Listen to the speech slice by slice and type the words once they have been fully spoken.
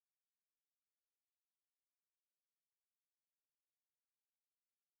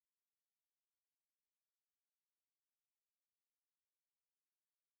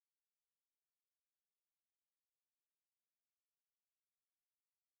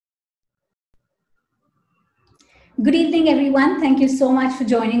Good evening, everyone. Thank you so much for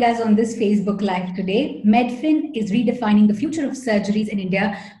joining us on this Facebook Live today. Medfin is redefining the future of surgeries in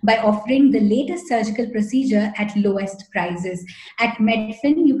India by offering the latest surgical procedure at lowest prices. At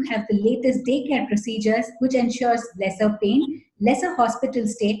Medfin, you have the latest daycare procedures, which ensures lesser pain, lesser hospital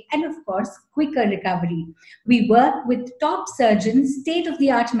stay, and of course, quicker recovery. We work with top surgeons,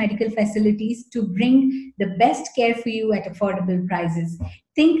 state-of-the-art medical facilities to bring the best care for you at affordable prices.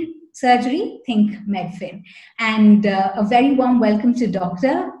 Think surgery, think Medfin. And a very warm welcome to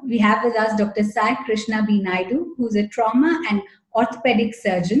Doctor. We have with us Dr. Sai Krishna B. Naidu, who's a trauma and orthopedic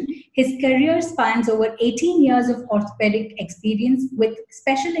surgeon. His career spans over 18 years of orthopedic experience with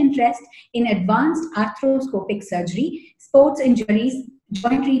special interest in advanced arthroscopic surgery, sports injuries,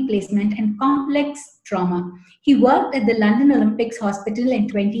 joint replacement, and complex trauma. He worked at the London Olympics Hospital in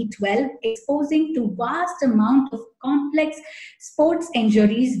 2012, exposing to vast amount of complex sports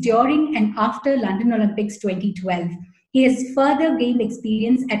injuries during and after London Olympics 2012. He has further gained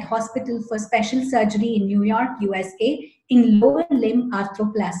experience at Hospital for Special Surgery in New York, USA, in lower limb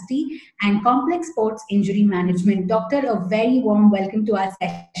arthroplasty and complex sports injury management. Doctor, a very warm welcome to our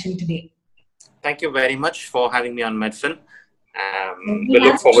session today. Thank you very much for having me on Medfin. We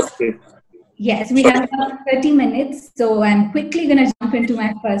look forward to it. Yes, we have about 30 minutes, so I'm quickly going to jump into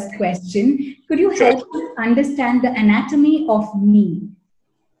my first question. Could you help us understand the anatomy of knee?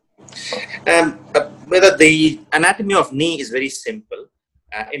 Whether the anatomy of knee is very simple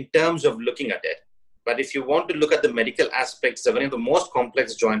in terms of looking at it. But if you want to look at the medical aspects, they're one of the most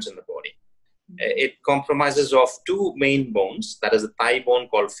complex joints in the body. It compromises of two main bones, that is the thigh bone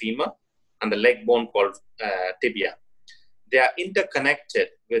called femur and the leg bone called tibia. They are interconnected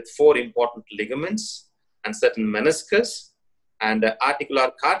with four important ligaments and certain meniscus and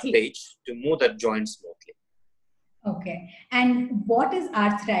articular cartilage to move that joint smoothly. Okay. And what is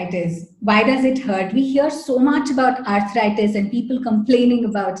arthritis? Why does it hurt? We hear so much about arthritis and people complaining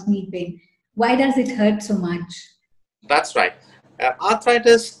about knee pain. Why does it hurt so much? That's right.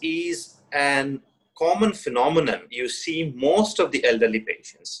 Arthritis is a common phenomenon you see most of the elderly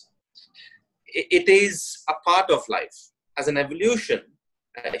patients. It is a part of life. As an evolution,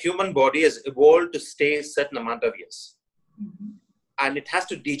 a human body has evolved to stay a certain amount of years. And it has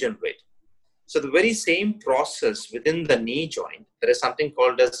to degenerate. So the very same process within the knee joint, there is something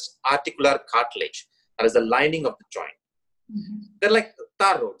called as articular cartilage. That is the lining of the joint. They're like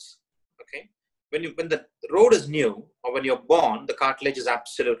tar roads. Okay? When the road is new, or when you're born, the cartilage is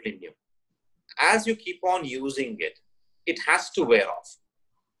absolutely new. As you keep on using it, it has to wear off.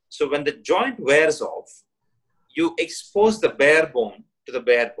 So when the joint wears off, you expose the bare bone to the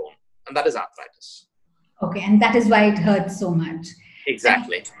bare bone, and that is arthritis. Okay, and that is why it hurts so much.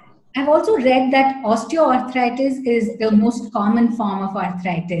 Exactly. I've also read that osteoarthritis is the most common form of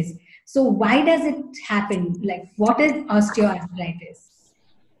arthritis. So why does it happen? Like, what is osteoarthritis?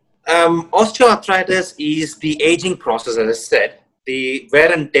 Osteoarthritis is the aging process, as I said, the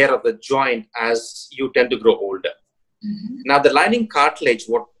wear and tear of the joint as you tend to grow older. Now, the lining cartilage,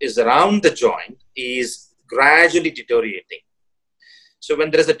 what is around the joint, is gradually deteriorating. So when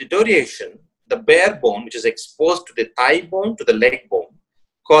there is a deterioration, the bare bone, which is exposed to the thigh bone, to the leg bone,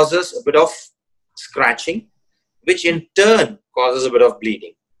 causes a bit of scratching, which in turn causes a bit of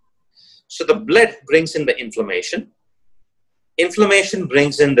bleeding. So the blood brings in the inflammation. Inflammation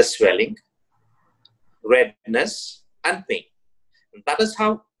brings in the swelling, redness, and pain. And that is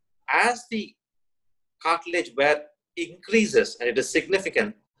how, as the cartilage wear increases, and it is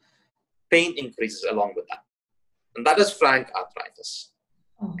significant, pain increases along with that. And that is frank arthritis.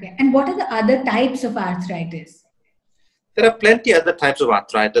 Okay. And what are the other types of arthritis? There are plenty other types of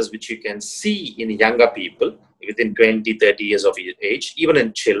arthritis which you can see in younger people within 20, 30 years of age, even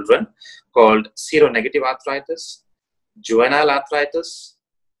in children, called seronegative arthritis, juvenile arthritis,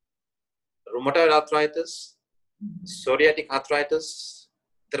 rheumatoid arthritis, psoriatic arthritis.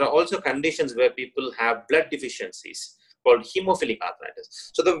 There are also conditions where people have blood deficiencies called hemophilic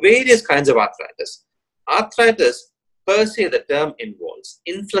arthritis. So the various kinds of arthritis. Arthritis, per se, the term involves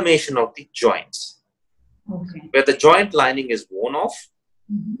inflammation of the joints. Okay. Where the joint lining is worn off.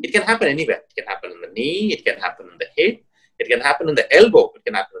 It can happen anywhere. It can happen in the knee, it can happen in the hip, it can happen in the elbow, it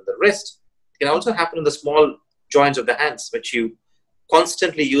can happen in the wrist. It can also happen in the small joints of the hands, which you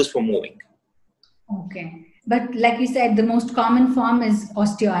constantly use for moving. Okay. But like you said, the most common form is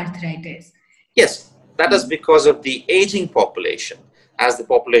osteoarthritis. Yes, that is because of the aging population. As the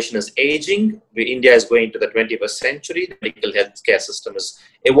population is aging, India is going to the 21st century, the medical healthcare system is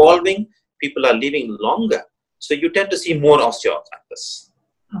evolving, people are living longer. So you tend to see more osteoarthritis.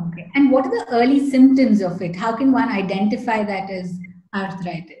 Okay. And what are the early symptoms of it? How can one identify that as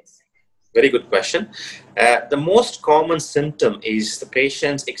arthritis? Very good question. The most common symptom is the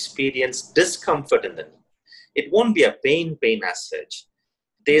patients experience discomfort in the knee. It won't be a pain as such.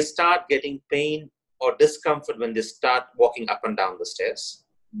 They start getting pain or discomfort when they start walking up and down the stairs.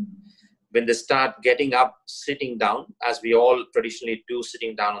 When they start getting up, sitting down, as we all traditionally do,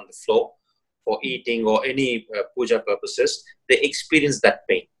 sitting down on the floor for eating or any puja purposes, they experience that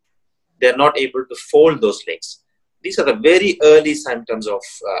pain. They're not able to fold those legs. These are the very early symptoms of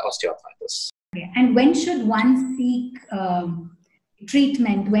osteoarthritis. Okay. And when should one seek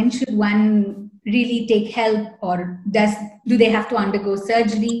treatment? When should one really take help, or do they have to undergo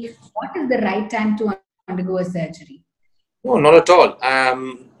surgery? What is the right time to undergo a surgery? No, not at all.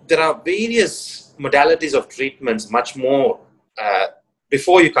 There are various modalities of treatments, much more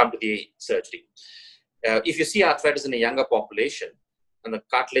before you come to the surgery. If you see arthritis in a younger population and the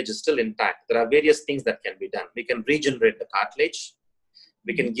cartilage is still intact, there are various things that can be done. We can regenerate the cartilage.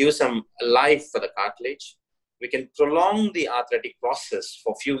 We can give some life for the cartilage. We can prolong the arthritic process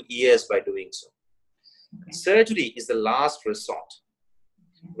for a few years by doing so. Okay. Surgery is the last resort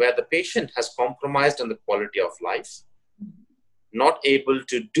where the patient has compromised on the quality of life, not able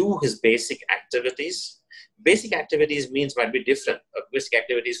to do his basic activities. Basic activities might be different. Basic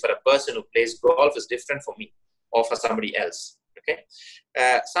activities for a person who plays golf is different for me or for somebody else. Okay.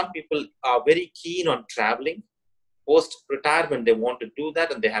 Some people are very keen on traveling. Post-retirement, they want to do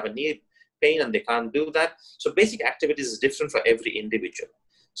that and they have a knee pain and they can't do that. So basic activities is different for every individual.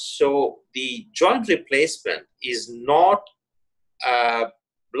 So the joint replacement is not a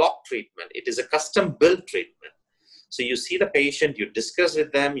block treatment. It is a custom-built treatment. So you see the patient, you discuss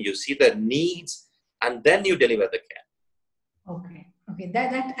with them, you see their needs, and then you deliver the care. Okay. Okay,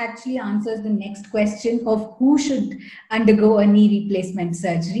 that actually answers the next question of who should undergo a knee replacement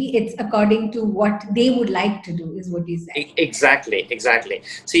surgery. It's according to what they would like to do, is what you said. Exactly.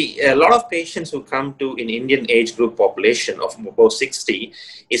 See, a lot of patients who come to an Indian age group population of about 60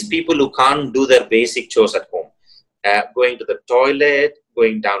 is people who can't do their basic chores at home. Going to the toilet,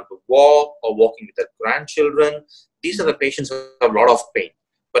 going down to walk, or walking with their grandchildren. These are the patients who have a lot of pain.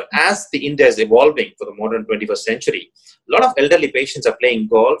 But as the India is evolving for the modern 21st century, a lot of elderly patients are playing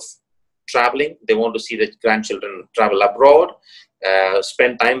golf, traveling. They want to see their grandchildren travel abroad,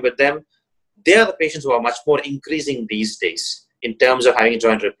 spend time with them. They are the patients who are much more increasing these days in terms of having a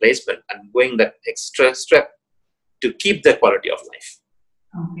joint replacement and going that extra step to keep their quality of life.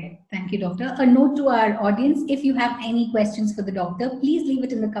 Okay, thank you, doctor. A note to our audience, if you have any questions for the doctor, please leave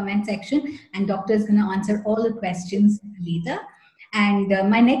it in the comment section and doctor is going to answer all the questions later. And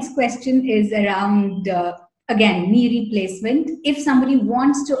my next question is around, again, knee replacement. If somebody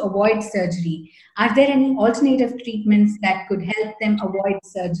wants to avoid surgery, are there any alternative treatments that could help them avoid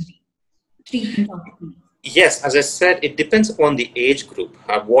surgery? Treatment of the knee. Yes, as I said, it depends upon the age group,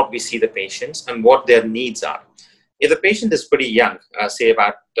 what we see the patients and what their needs are. If the patient is pretty young, say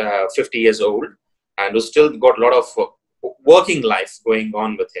about 50 years old, and who's still got a lot of working life going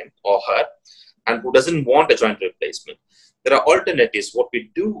on with him or her, and who doesn't want a joint replacement, there are alternatives. What we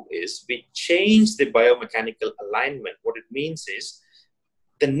do is we change the biomechanical alignment. What it means is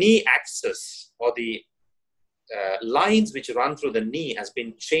the knee axis or the lines which run through the knee has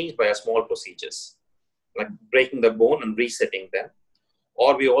been changed by a small procedures, like breaking the bone and resetting them.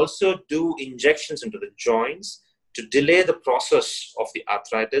 Or we also do injections into the joints to delay the process of the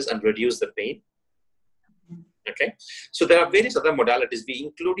arthritis and reduce the pain. Okay, so there are various other modalities,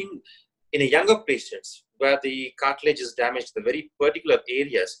 including in a younger patients where the cartilage is damaged, the very particular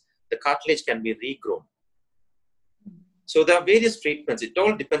areas, the cartilage can be regrown. So there are various treatments. It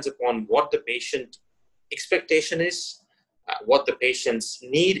all depends upon what the patient expectation is, what the patient's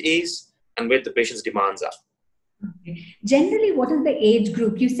need is, and where the patient's demands are. Okay. Generally, what is the age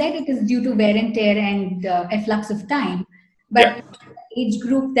group? You said it is due to wear and tear and efflux of time, but Yeah. the age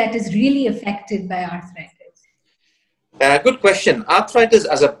group that is really affected by arthritis? Good question. Arthritis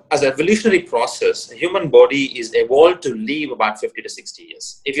as an evolutionary process, the human body is evolved to live about 50 to 60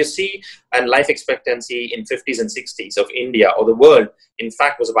 years. If you see a life expectancy in 50s and 60s of India or the world, in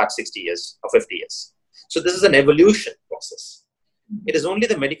fact, was about 60 years or 50 years. So this is an evolution process. It is only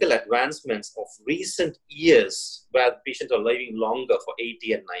the medical advancements of recent years where patients are living longer for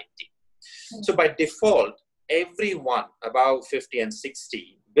 80 and 90. So by default, everyone above 50 and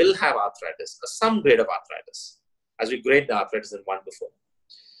 60 will have arthritis, some grade of arthritis, as we grade the arthritis in 1 to 4.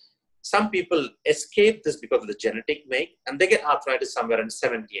 Some people escape this because of the genetic make, and they get arthritis somewhere in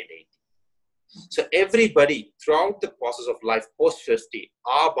 70 and 80. So everybody throughout the process of life post 50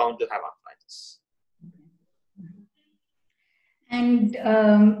 are bound to have arthritis. And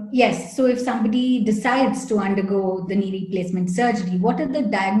yes, so if somebody decides to undergo the knee replacement surgery, what are the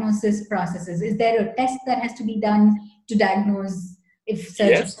diagnosis processes? Is there a test that has to be done to diagnose if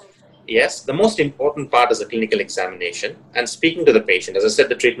surgery? Yes. Yes, the most important part is a clinical examination and speaking to the patient. As I said,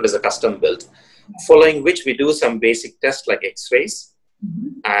 the treatment is a custom built, following which we do some basic tests like x-rays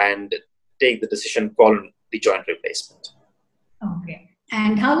and take the decision call the joint replacement. Okay.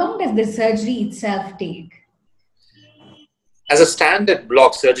 And how long does the surgery itself take? As a standard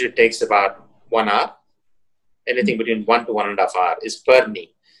block, surgery takes about 1 hour. Anything between 1 to 1.5 hours is per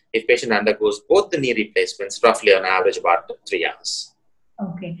knee. If patient undergoes both the knee replacements, roughly on average about 3 hours.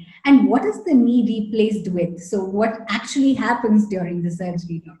 Okay. And what is the knee replaced with? So what actually happens during the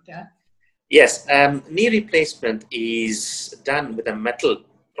surgery, doctor? Yes, knee replacement is done with a metal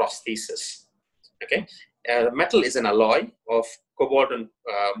prosthesis. Okay, metal is an alloy of cobalt and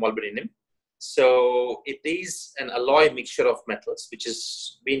molybdenum. So it is an alloy mixture of metals which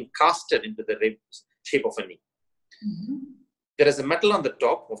is being casted into the shape of a knee. There is a metal on the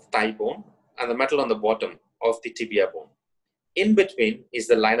top of the thigh bone and the metal on the bottom of the tibia bone. In between is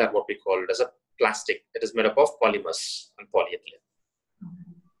the liner, what we call it as a plastic. It is made up of polymers and polyethylene.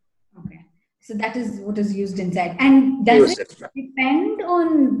 Okay. So that is what is used inside. And does it depend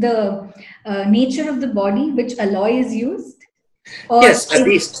on the nature of the body, which alloy is used? Or yes, at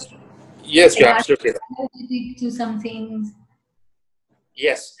least. Yes, you're absolutely right. Allergic to some things?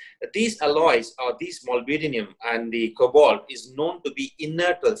 Yes, these alloys or these molybdenum and the cobalt is known to be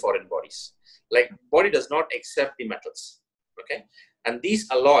inert to the foreign bodies. Like body does not accept the metals. Okay, and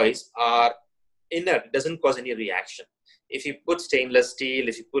these alloys are inert, it doesn't cause any reaction. If you put stainless steel,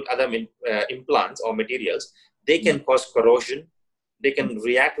 if you put other implants or materials, they can cause corrosion, they can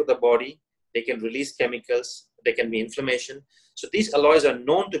react with the body, they can release chemicals, there can be inflammation. So these alloys are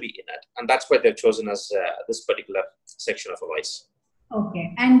known to be inert, and that's why they're chosen as this particular section of alloys.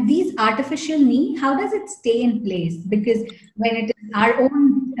 Okay. And these artificial knee, how does it stay in place? Because when it is our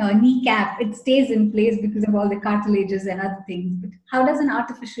own kneecap, it stays in place because of all the cartilages and other things. But how does an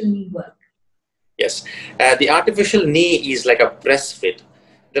artificial knee work? Yes. The artificial knee is like a press fit.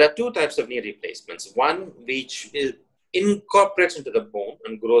 There are two types of knee replacements. One which incorporates into the bone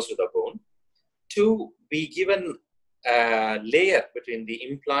and grows with the bone. Two, we given a layer between the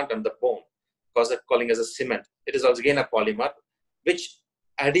implant and the bone, calling as a cement. It is also again a polymer which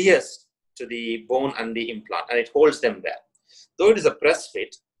adheres to the bone and the implant, and it holds them there. Though it is a press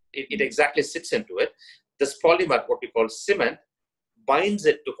fit, it exactly sits into it. This polymer, what we call cement, binds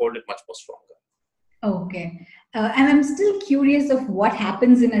it to hold it much more stronger. Okay. And I'm still curious of what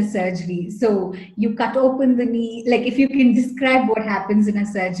happens in a surgery. So you cut open the knee, like if you can describe what happens in a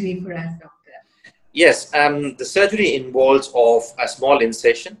surgery for us, doctor. Yes, the surgery involves of a small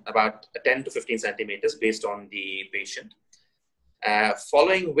incision, about 10 to 15 centimeters based on the patient.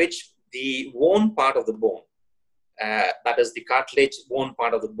 Following which the worn part of the bone, that is the cartilage worn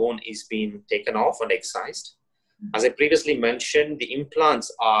part of the bone, is being taken off and excised. As I previously mentioned, the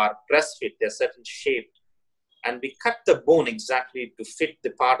implants are press fit, they're certain shaped, and we cut the bone exactly to fit the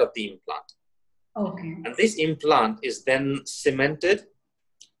part of the implant. Okay. And this implant is then cemented,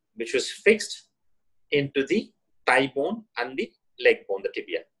 which was fixed into the thigh bone and the leg bone, the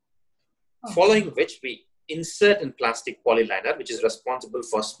tibia. Okay. Following which we insert in plastic polyliner, which is responsible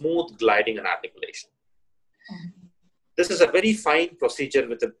for smooth gliding and articulation. This is a very fine procedure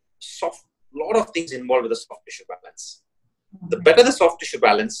with a lot of things involved with the soft tissue balance. The better the soft tissue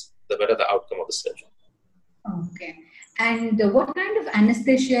balance, the better the outcome of the surgery. Okay. And what kind of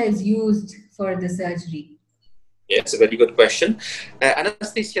anesthesia is used for the surgery? Yeah, it's a very good question.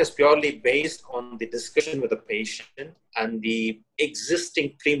 Anesthesia is purely based on the discussion with the patient and the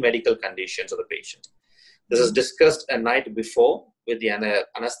existing pre-medical conditions of the patient. This is discussed a night before with the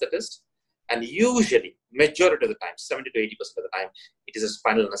anesthetist, and usually, majority of the time, 70 to 80% of the time, it is a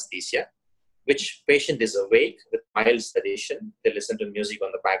spinal anesthesia, which patient is awake with mild sedation. They listen to music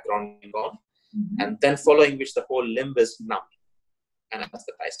on the background on, and then following which the whole limb is numb and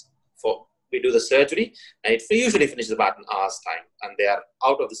anesthetized. We do the surgery, and it usually finishes about an hour's time, and they are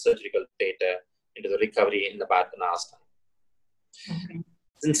out of the surgical theater into the recovery in about an hour's time. Okay.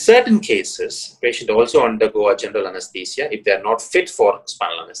 In certain cases, patient also undergo a general anesthesia if they are not fit for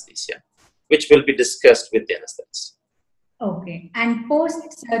spinal anesthesia, which will be discussed with the anesthetist. Okay. And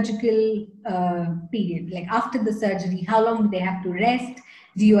post-surgical period, like after the surgery, how long do they have to rest?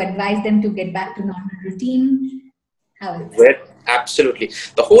 Do you advise them to get back to normal routine? How is it? Absolutely.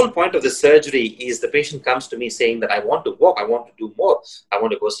 The whole point of the surgery is the patient comes to me saying that I want to walk, I want to do more, I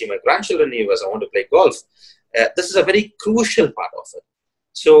want to go see my grandchildren neighbors, I want to play golf. This is a very crucial part of it.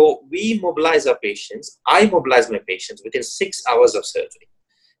 So we mobilize our patients. I mobilize my patients within 6 hours of surgery.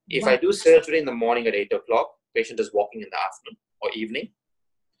 If I do surgery in the morning at 8 o'clock, patient is walking in the afternoon or evening.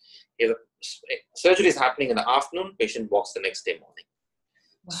 If surgery is happening in the afternoon, patient walks the next day morning.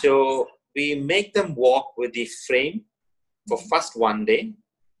 Wow. So we make them walk with the frame for first 1 day.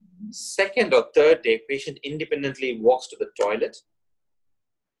 Second or third day, patient independently walks to the toilet.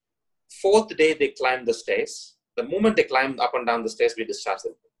 Fourth day, they climb the stairs. The moment they climb up and down the stairs, we discharge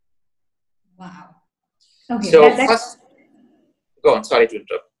them. Wow. Okay. So first, go on. Sorry to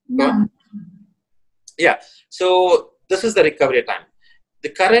interrupt. Go on. Yeah. So this is the recovery time. The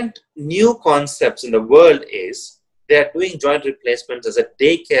current new concepts in the world is they are doing joint replacements as a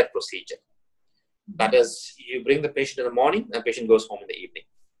daycare procedure. That is, you bring the patient in the morning and the patient goes home in the evening.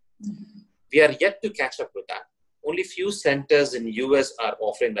 We are yet to catch up with that. Only few centers in the US are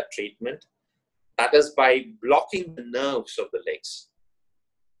offering that treatment. That is by blocking the nerves of the legs.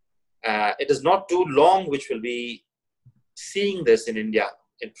 It is not too long which will be seeing this in India,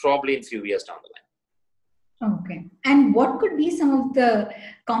 probably in a few years down the line. Okay. And what could be some of the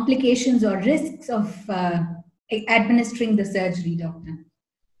complications or risks of administering the surgery, doctor?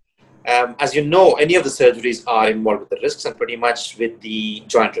 As you know, any of the surgeries are involved with the risks and pretty much with the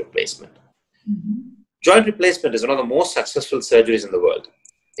joint replacement. Joint replacement is one of the most successful surgeries in the world.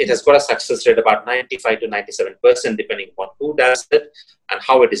 It has got a success rate about 95 to 97%, depending upon who does it and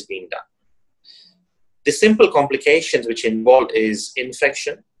how it is being done. The simple complications which involve is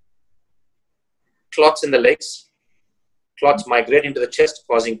infection, clots in the legs, clots migrate into the chest,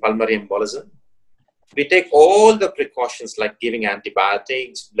 causing pulmonary embolism. We take all the precautions like giving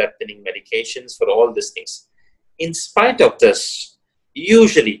antibiotics, blood thinning medications for all these things. In spite of this,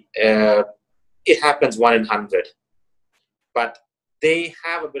 usually it happens 1 in 100, but they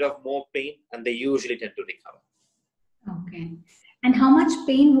have a bit of more pain and they usually tend to recover. Okay. And how much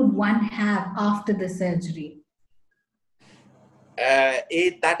pain would one have after the surgery?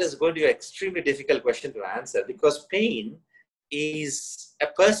 That is going to be an extremely difficult question to answer because pain is a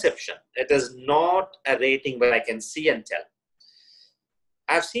perception. It is not a rating where I can see and tell.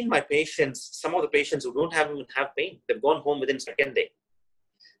 I've seen my patients, some of the patients who don't even have pain, they've gone home within the second day.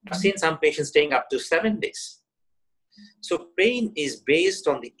 I've seen some patients staying up to 7 days. So pain is based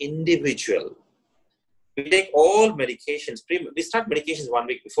on the individual. We take all medications. We start medications 1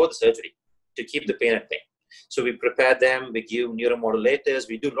 week before the surgery to keep the pain at bay. So we prepare them, we give neuromodulators,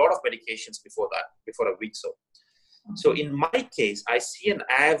 we do a lot of medications before that, before a week so. So in my case, I see an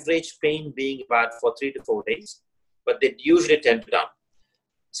average pain being about for 3 to 4 days, but they usually tend to down.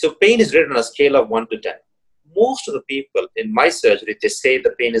 So pain is rated on a scale of 1 to 10. Most of the people in my surgery, they say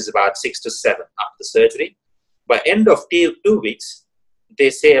the pain is about 6 to 7 after the surgery. By end of 2 weeks, they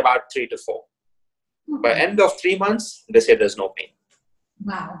say about 3 to 4. By end of 3 months, they say there's no pain.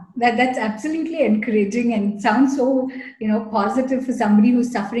 Wow, that's absolutely encouraging and sounds so positive for somebody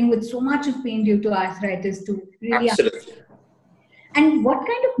who's suffering with so much of pain due to arthritis to really. Absolutely. And what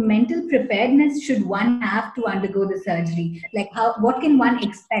kind of mental preparedness should one have to undergo the surgery? Like what can one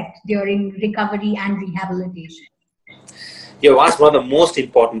expect during recovery and rehabilitation? You asked one of the most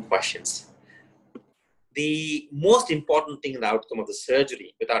important questions. The most important thing in the outcome of the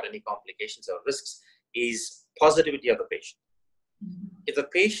surgery, without any complications or risks, is positivity of the patient. If the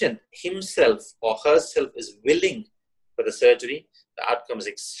patient himself or herself is willing for the surgery, the outcome is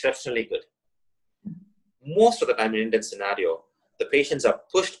exceptionally good. Most of the time in Indian scenario, the patients are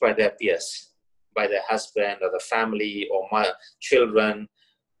pushed by their peers, by their husband or the family or my children,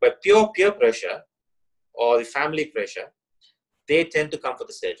 by pure peer pressure or the family pressure. They tend to come for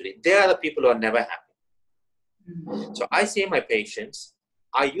the surgery. They are the people who are never happy. So I say my patients,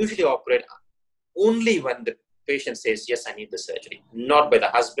 I usually operate only when the patient says, yes, I need the surgery, not by the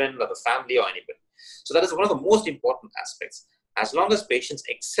husband or the family or anybody. So that is one of the most important aspects. As long as patients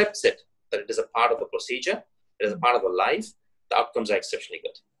accepts it, that it is a part of the procedure, it is a part of the life, the outcomes are exceptionally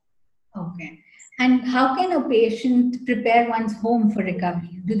good. Okay. And how can a patient prepare one's home for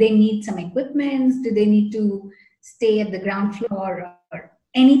recovery? Do they need some equipment? Do they need to stay at the ground floor or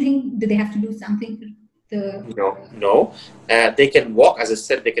anything? Do they have to do something? No. They can walk, as I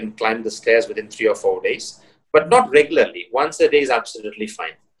said, they can climb the stairs within 3 or 4 days, but not regularly. Once a day is absolutely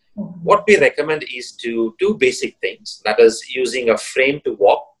fine. What we recommend is to do basic things, that is using a frame to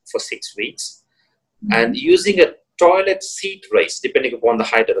walk for 6 weeks and using a toilet seat raise, depending upon the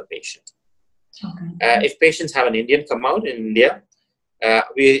height of the patient. If patients have an Indian commode in India,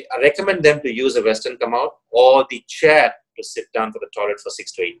 we recommend them to use a Western commode or the chair to sit down for the toilet for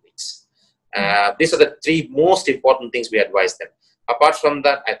 6 to 8 weeks. These are the 3 most important things we advise them. Apart from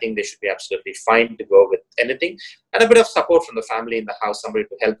that, I think they should be absolutely fine to go with anything, and a bit of support from the family in the house, somebody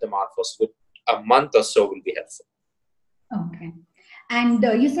to help them out for a month or so will be helpful. Okay. And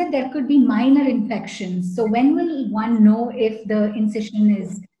you said there could be minor infections. So when will one know if the incision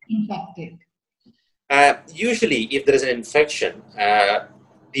is infected? Usually, if there is an infection,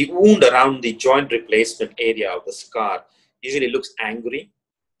 the wound around the joint replacement area of the scar usually looks angry.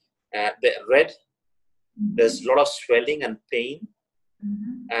 They're red. There's a lot of swelling and pain.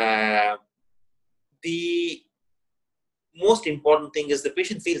 The most important thing is the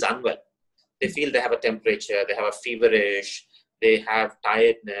patient feels unwell. They feel they have a temperature, they have a feverish, they have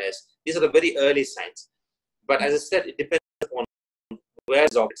tiredness. These are the very early signs. But as I said, it depends on where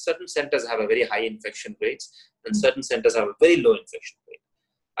it's operated. Certain centers have a very high infection rates and certain centers have a very low infection rate.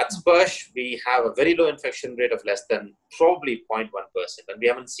 At Sparsh, we have a very low infection rate of less than probably 0.1%, and we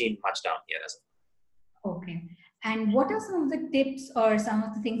haven't seen much down here as well. Okay. And what are some of the tips or some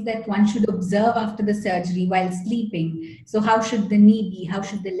of the things that one should observe after the surgery while sleeping? So how should the knee be? How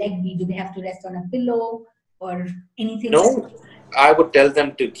should the leg be? Do they have to rest on a pillow or anything? No, I would tell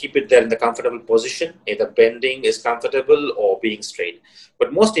them to keep it there in the comfortable position. Either bending is comfortable or being straight.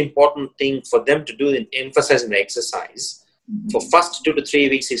 But most important thing for them to do in emphasize in the exercise for first 2 to 3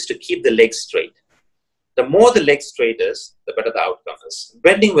 weeks is to keep the legs straight. The more the leg straight is, the better the outcome is.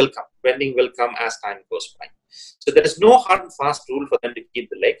 Bending will come. Bending will come as time goes by. So there is no hard and fast rule for them to keep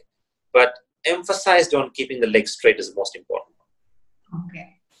the leg, but emphasized on keeping the leg straight is the most important.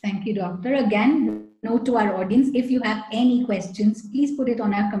 Okay. Thank you, doctor. Again, note to our audience, if you have any questions, please put it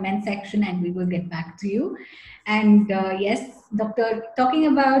on our comment section and we will get back to you. And yes, doctor, talking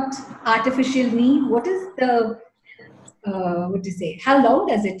about artificial knee, what is the, how long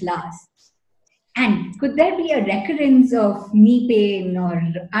does it last? And could there be a recurrence of knee pain or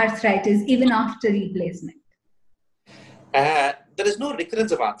arthritis even after replacement? There is no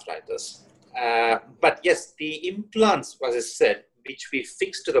recurrence of arthritis. But yes, the implants, as I said, which we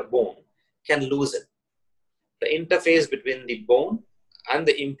fix to the bone, can loosen. The interface between the bone and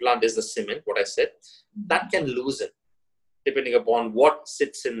the implant is the cement, what I said. That can loosen depending upon what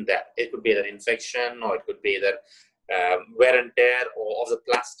sits in there. It could be an infection or it could be either wear and tear or of the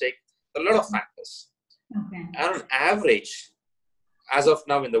plastic. A lot of factors. Okay. And on average, as of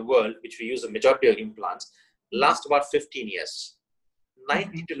now in the world, which we use the majority of implants, last about 15 years.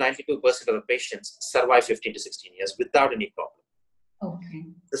 90 to 92% of the patients survive 15 to 16 years without any problem. Okay.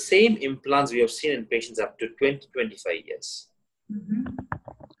 The same implants we have seen in patients up to 20, 25 years.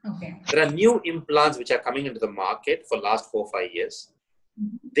 Okay. There are new implants which are coming into the market for last 4 or 5 years.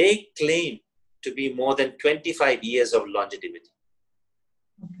 They claim to be more than 25 years of longevity.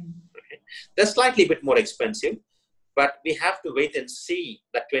 Okay. They're slightly bit more expensive, but we have to wait and see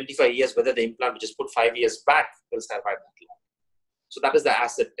that 25 years whether the implant which is put 5 years back will survive that long. So that is the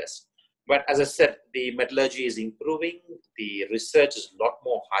acid test. But as I said, the metallurgy is improving. The research is a lot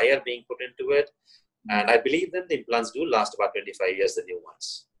more higher being put into it. And I believe that the implants do last about 25 years, the new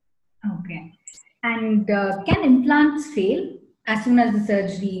ones. Okay. And can implants fail as soon as the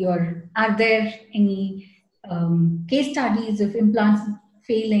surgery, or are there any case studies of implants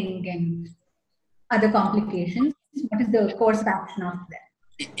failing and other complications? What is the course of action after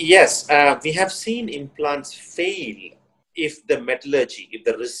that? Yes, we have seen implants fail if the metallurgy, if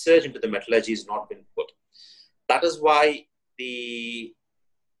the research into the metallurgy has not been put. That is why the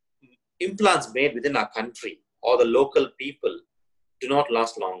implants made within our country or the local people do not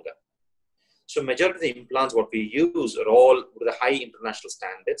last longer. So majority of the implants what we use are all with the high international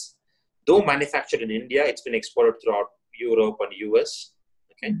standards. Though manufactured in India, it's been exported throughout Europe and US.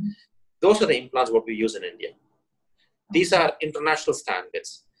 Okay, those are the implants what we use in India. These are international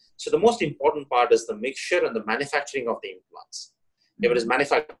standards. So the most important part is the mixture and the manufacturing of the implants. If it is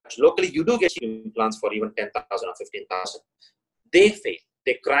manufactured locally, you do get implants for even 10,000 or 15,000. They fail,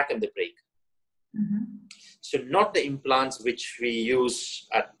 they crack and they break. So not the implants which we use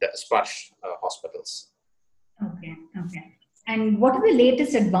at the Sparsh hospitals. Okay, okay. And what are the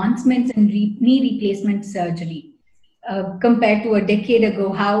latest advancements in knee replacement surgery compared to a decade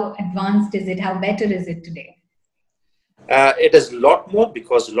ago? How advanced is it? How better is it today? It is a lot more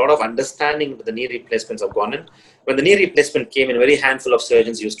because a lot of understanding with the knee replacements have gone in. When the knee replacement came in, a very handful of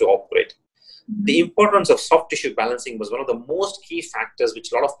surgeons used to operate. The importance of soft tissue balancing was one of the most key factors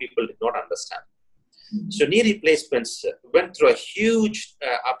which a lot of people did not understand. So knee replacements went through a huge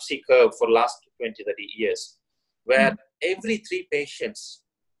upsy curve for the last 20, 30 years, where every 3 patients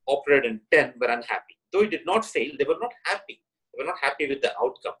operated in 10 were unhappy. Though it did not fail, they were not happy. They were not happy with the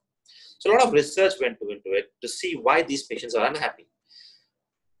outcome. So a lot of research went into it to see why these patients are unhappy.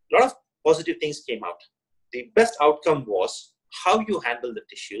 A lot of positive things came out. The best outcome was how you handle the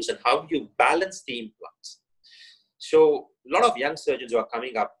tissues and how you balance the implants. So a lot of young surgeons who are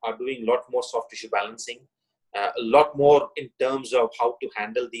coming up are doing a lot more soft tissue balancing, a lot more in terms of how to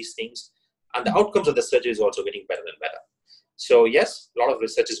handle these things. And the outcomes of the surgery is also getting better and better. So yes, a lot of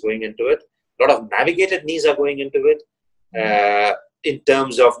research is going into it. A lot of navigated knees are going into it in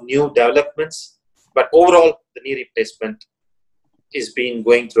terms of new developments. But overall, the knee replacement is being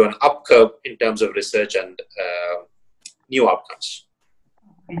going through an up curve in terms of research and new outcomes.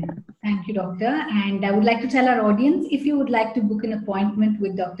 Okay. Thank you, doctor. And I would like to tell our audience, if you would like to book an appointment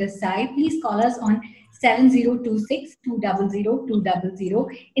with Dr. Sai, please call us on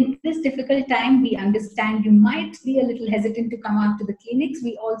 7026-200-200. In this difficult time, we understand you might be a little hesitant to come out to the clinics.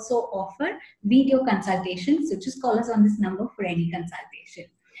 We also offer video consultations, so just call us on this number for any consultation.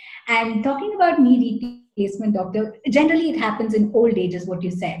 And talking about knee replacement, doctor, generally it happens in old age, is what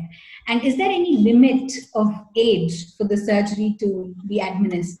you said. And is there any limit of age for the surgery to be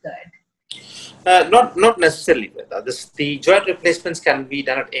administered? Not necessarily. The joint replacements can be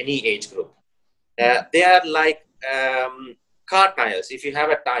done at any age group. They are like car tires. If you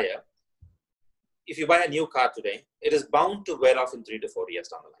have a tire, if you buy a new car today, it is bound to wear off in 3 to 4 years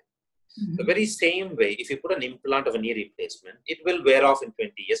down the line. The very same way, if you put an implant of a knee replacement, it will wear off in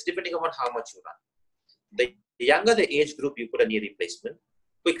 20 years, depending upon how much you run. The younger the age group you put a knee replacement,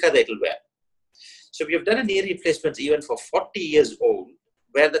 quicker it will wear. So we have done a knee replacements even for 40 years old,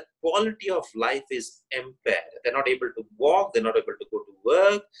 where the quality of life is impaired. They're not able to walk, they're not able to go to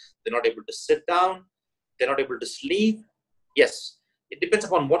work, they're not able to sit down, they're not able to sleep. Yes, it depends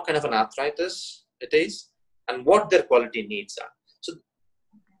upon what kind of an arthritis it is and what their quality needs are. So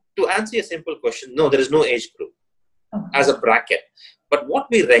to answer a simple question, no, there is no age group as a bracket. But what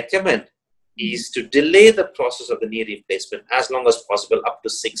we recommend is to delay the process of the knee replacement as long as possible up to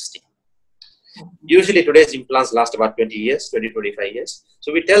 60. Usually today's implants last about 20 years, 25 years.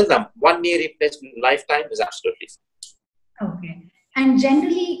 So we tell them one knee replacement lifetime is absolutely fine. Okay. And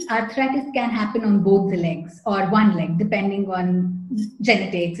generally arthritis can happen on both the legs or one leg, depending on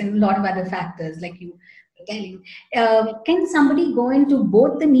genetics and a lot of other factors like you were telling. Can somebody go into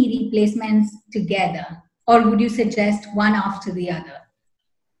both the knee replacements together, or would you suggest one after the other?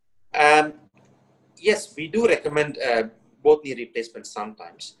 Yes, we do recommend both knee replacements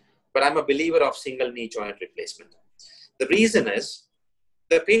sometimes. But I'm a believer of single knee joint replacement. The reason is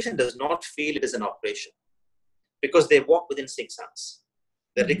the patient does not feel it is an operation because they walk within 6 hours.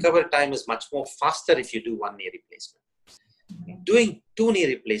 The recovery time is much more faster if you do one knee replacement. Doing 2 knee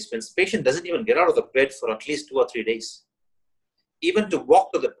replacements, patient doesn't even get out of the bed for at least 2 or 3 days. Even to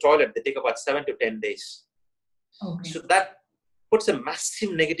walk to the toilet, they take about 7 to 10 days. So that puts a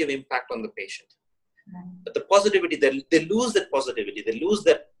massive negative impact on the patient. But the positivity, they lose that positivity, they lose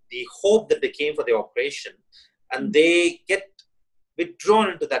that the hope that they came for the operation, and they get withdrawn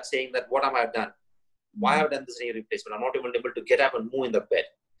into that saying that what have I done? Why have I done this knee replacement? I'm not even able to get up and move in the bed.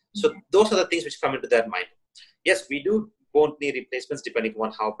 So those are the things which come into their mind. Yes, we do both knee replacements depending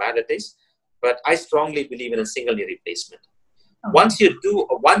on how bad it is, but I strongly believe in a single knee replacement. Once you do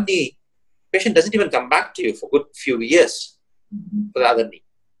a one knee, patient doesn't even come back to you for a good few years for the other knee.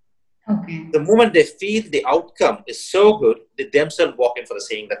 The moment they feel the outcome is so good, they themselves walk in for the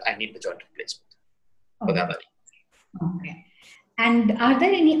saying that I need the joint replacement for the other knee. And are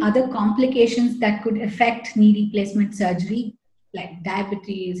there any other complications that could affect knee replacement surgery, like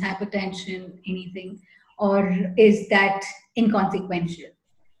diabetes, hypertension, anything, or is that inconsequential?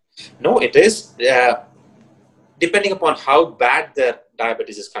 No, it is. Depending upon how bad their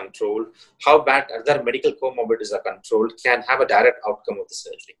diabetes is controlled, how bad other medical comorbidities are controlled, can have a direct outcome of the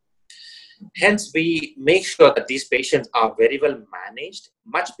surgery. Hence, we make sure that these patients are very well managed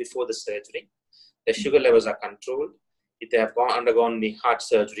much before the surgery. Their sugar levels are controlled. If they have undergone the heart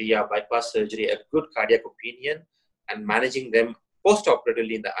surgery or bypass surgery, a good cardiac opinion, and managing them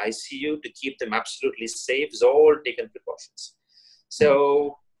post-operatively in the ICU to keep them absolutely safe is all taken precautions.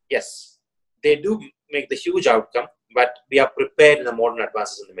 So, yes, they do make the huge outcome, but we are prepared in the modern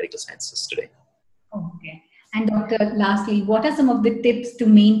advances in the medical sciences today. Okay. And doctor, lastly, what are some of the tips to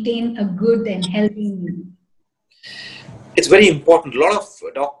maintain a good and healthy knee? It's very important. A lot of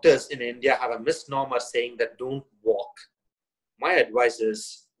doctors in India have a misnomer saying that don't walk. My advice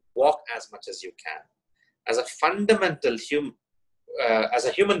is walk as much as you can. As a fundamental as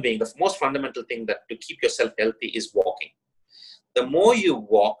a human being, the most fundamental thing that to keep yourself healthy is walking. The more you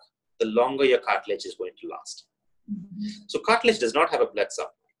walk, the longer your cartilage is going to last. So cartilage does not have a blood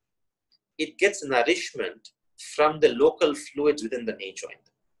supply. It gets nourishment from the local fluids within the knee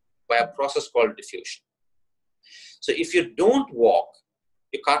joint by a process called diffusion. So if you don't walk,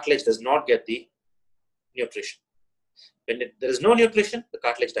 your cartilage does not get the nutrition. When there is no nutrition, the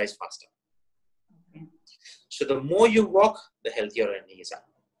cartilage dies faster. Okay. So the more you walk, the healthier your knees are.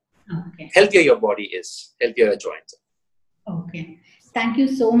 Okay. Healthier your body is, healthier your joints are. Okay. Thank you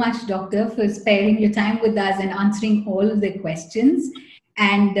so much, Doctor, for sparing your time with us and answering all of the questions.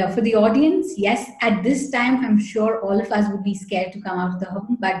 And for the audience, yes, at this time, I'm sure all of us would be scared to come out of the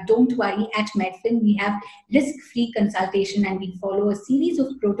home, but don't worry. At Medfin, we have risk-free consultation, and we follow a series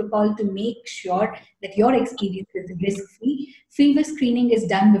of protocol to make sure that your experience is risk-free. Fever screening is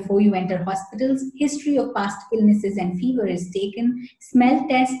done before you enter hospitals. History of past illnesses and fever is taken. Smell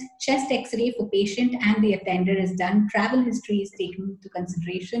test, chest X-ray for patient and the attender is done. Travel history is taken into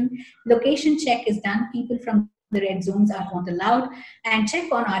consideration. Location check is done. People from the red zones are not allowed. And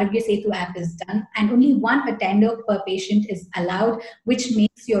check on Arogya Setu app is done. And only one attender per patient is allowed, which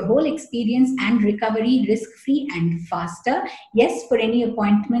makes your whole experience and recovery risk-free and faster. Yes, for any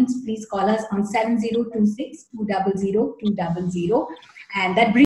appointments, please call us on 7026 200 200. And that brings